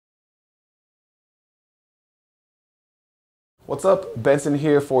What's up? Benson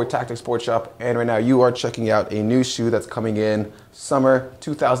here for Tactic Sports Shop, and right now you are checking out a new shoe that's coming in summer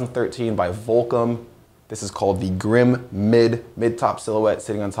 2013 by Volcom. This is called the Grimm mid-top silhouette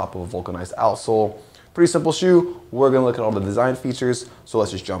sitting on top of a vulcanized outsole. Pretty simple shoe. We're gonna look at all the design features, so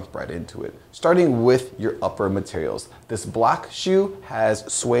let's just jump right into it. Starting with your upper materials. This black shoe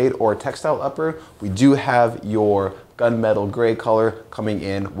has suede or textile upper. We do have your gunmetal gray color coming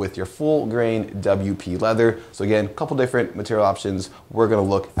in with your full grain WP leather. So again, a couple different material options. We're gonna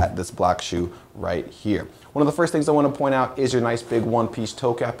look at this black shoe right here. One of the first things I want to point out is your nice big one-piece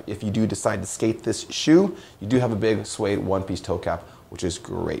toe cap. If you do decide to skate this shoe, you do have a big suede one-piece toe cap, which is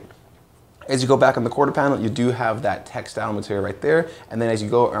great. As you go back on the quarter panel, you do have that textile material right there. And then as you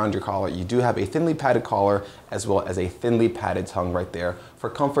go around your collar, you do have a thinly padded collar as well as a thinly padded tongue right there for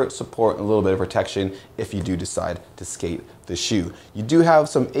comfort, support, and a little bit of protection if you do decide to skate the shoe. You do have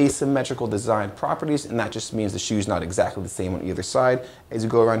some asymmetrical design properties, and that just means the shoe's not exactly the same on either side. As you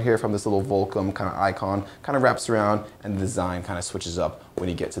go around here from this little Volcom kind of icon, kind of wraps around, and the design kind of switches up when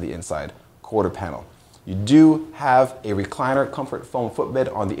you get to the inside quarter panel. You do have a recliner comfort foam footbed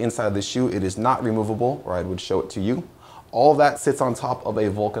on the inside of the shoe. It is not removable, or I would show it to you. All that sits on top of a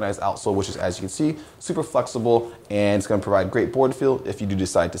vulcanized outsole, which is, as you can see, super flexible, and it's gonna provide great board feel if you do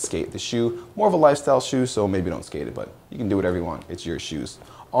decide to skate the shoe. More of a lifestyle shoe, so maybe don't skate it, but you can do whatever you want. It's your shoes.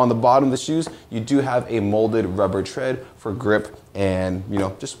 On the bottom of the shoes, you do have a molded rubber tread for grip, and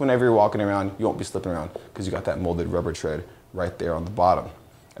just whenever you're walking around, you won't be slipping around because you got that molded rubber tread right there on the bottom.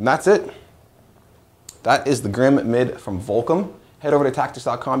 And that's it. That is the Grimm Mid from Volcom. Head over to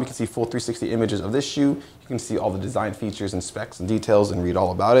tactics.com. You can see full 360 images of this shoe. You can see all the design features and specs and details and read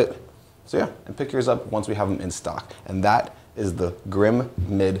all about it. So yeah, and pick yours up once we have them in stock. And that is the Grimm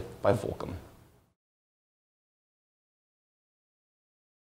Mid by Volcom.